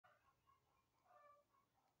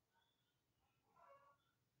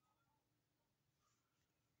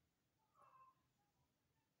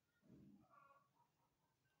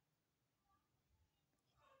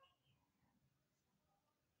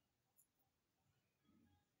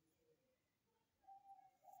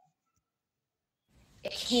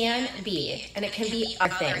can be, and it can be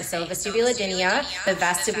other things. So vestibulodynia, the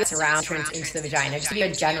vestibule surround turns into the vagina, just to give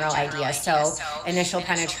you a general idea. So initial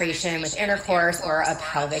penetration with intercourse or a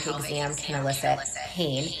pelvic exam can elicit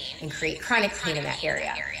pain and create chronic pain in that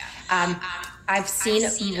area. I've seen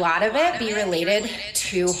a lot of it be related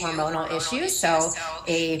to hormonal issues. So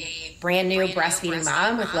a brand new breastfeeding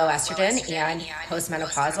mom with low estrogen and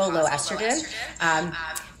postmenopausal low estrogen,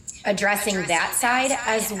 addressing that side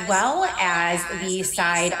as well as the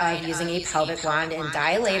side of using a pelvic wand and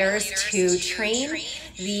dilators to train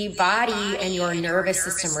the body and your nervous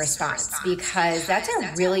system response, because that's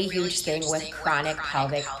a really huge thing with chronic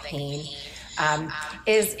pelvic pain.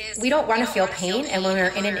 Is we don't want to feel pain, and when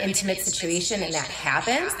we're in an intimate situation and that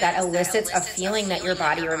happens, that elicits a feeling that your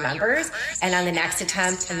body remembers, and on the next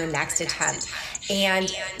attempt and the next attempt.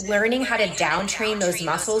 And learning how to down train those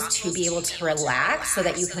muscles to be able to relax so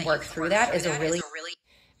that you can work through that is a really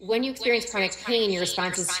when you experience chronic pain, your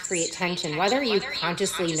response is to create tension, whether you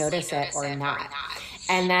consciously notice it or not.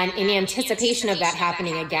 And then in anticipation of that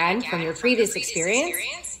happening again from your previous experience,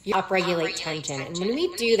 you upregulate tension. And when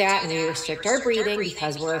we do that and we restrict our breathing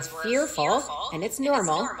because we're fearful, and it's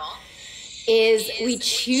normal, is we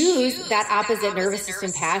choose that opposite nervous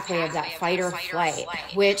system pathway of that fight or flight,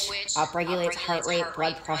 which upregulates heart rate,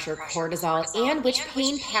 blood pressure, cortisol, and which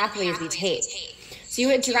pain pathways we take. So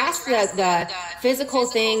you address the physical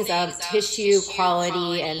things of tissue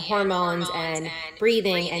quality and hormones and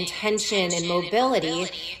breathing and tension and mobility.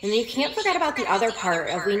 And you can't forget about the other part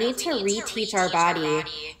of we need to reteach our body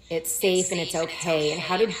it's safe and it's okay and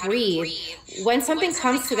how to breathe. When something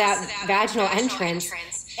comes to that vaginal entrance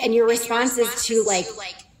and your response is to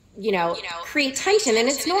create tension, and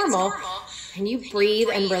it's normal, can you breathe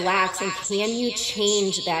and relax, and can you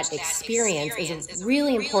change that experience is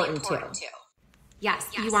really important too.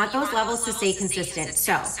 Yes, you want those levels to stay consistent.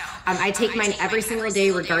 So I take mine every single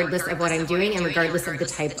day regardless of what I'm doing and regardless of the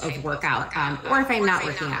type of workout or if I'm not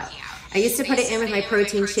working out. I used to put it in with my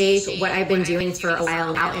protein shake. What I've been doing for a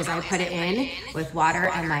while now is I put it in with water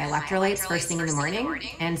and my electrolytes first thing in the morning.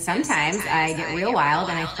 And sometimes I get real wild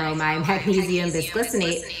and I throw my magnesium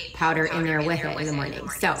bisglycinate powder in there with it in the morning.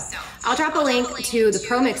 So I'll drop a link to the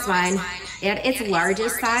Pro Mix one. At its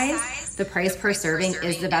largest size, the price per serving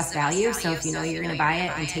is the best value. So if you know you're going to buy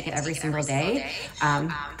it and take it every single day,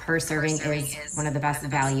 per serving is one of the best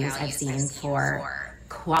values I've seen for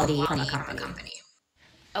quality from a company.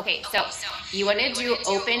 Okay, so you want to do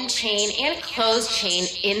open chain and closed chain,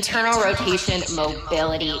 internal rotation,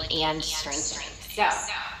 mobility, and strengthening. So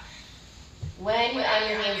when you're on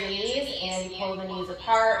your hands and knees and you pull the knees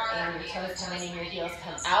apart and your toes come in and your heels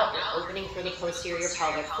come out, you're opening for the posterior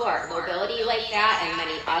pelvic floor. Mobility like that and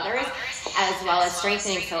many others, as well as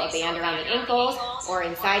strengthening, so a band around the ankles or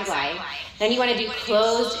inside glide. Then you want to do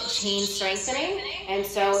closed chain strengthening. And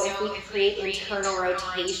so if we could create internal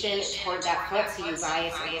rotation toward that foot, so you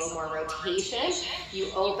bias a little more rotation, you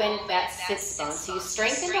open that sits bone. So you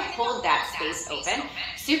strengthen to hold that space open.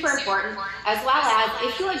 Super important. As well as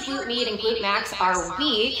if your glute med and glute max are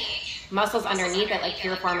weak, muscles underneath it like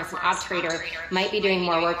piriformis and obturator might be doing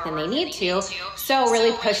more work than they need to. So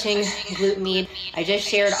really pushing glute med. I just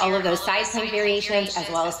shared all of those side plank variations as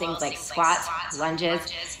well as things like squats, lunges,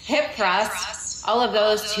 hip thrusts, all of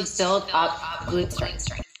those to build up glute strength.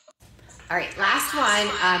 All right, last one,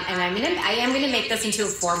 and I am gonna make this into a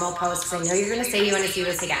formal post because I know you're gonna say you want to do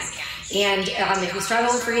this again. And if you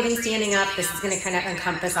struggle with breathing standing up, this is going to kind of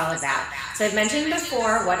encompass all of that. So I've mentioned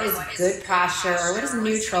before what is good posture or what is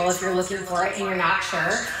neutral if you're looking for it and you're not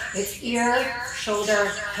sure. It's ear,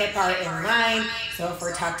 shoulder, hip are in line. So if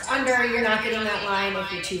we're tucked under, you're not getting that line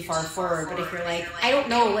if you're too far forward. But if you're like, I don't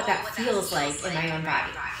know what that feels like in my own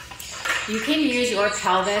body, you can use your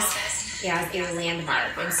pelvis as a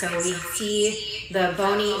landmark. And so we see the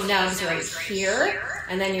bony nubs right here,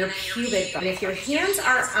 and then your pubic bone. If your hands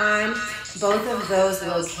are on both of those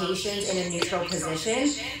locations in a neutral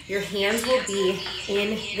position, your hands will be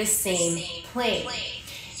in the same plane.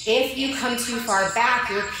 If you come too far back,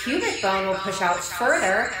 your pubic bone will push out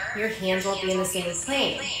further, your hands won't be in the same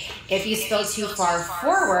plane. If you spill too far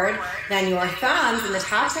forward, then your thumbs and the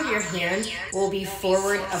tops of your hand will be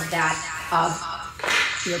forward of that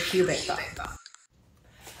of your pubic bone.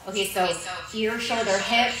 Okay, so ear, shoulder,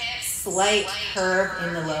 hip, slight curve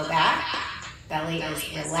in the low back, belly is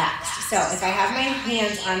relaxed. So if I have my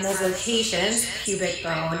hands on those locations, pubic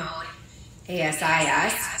bone,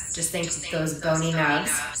 ASIS, just think of those bony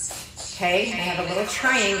nubs. Okay, I have a little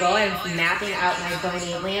triangle, I'm mapping out my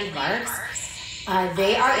bony landmarks.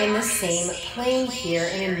 They are in the same plane here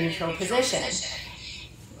in a neutral position.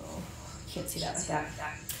 Oh, can't see that with that.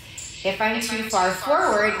 If I'm too far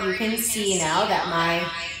forward, you can see now that my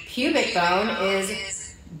pubic bone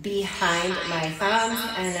is behind my thumb,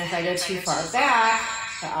 and if I go too far back,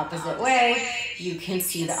 the opposite way, you can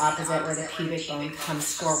see the opposite where the pubic bone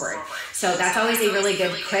comes forward. So that's always a really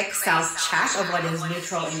good quick self-check of what is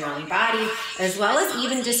neutral in your own body, as well as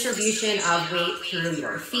even distribution of weight through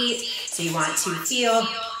your feet. So you want to feel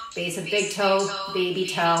base of big toe, baby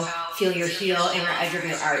toe, feel your heel and your edge of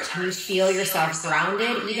your arch. Can you feel yourself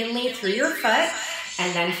grounded evenly through your foot?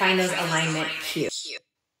 And then find those alignment cues.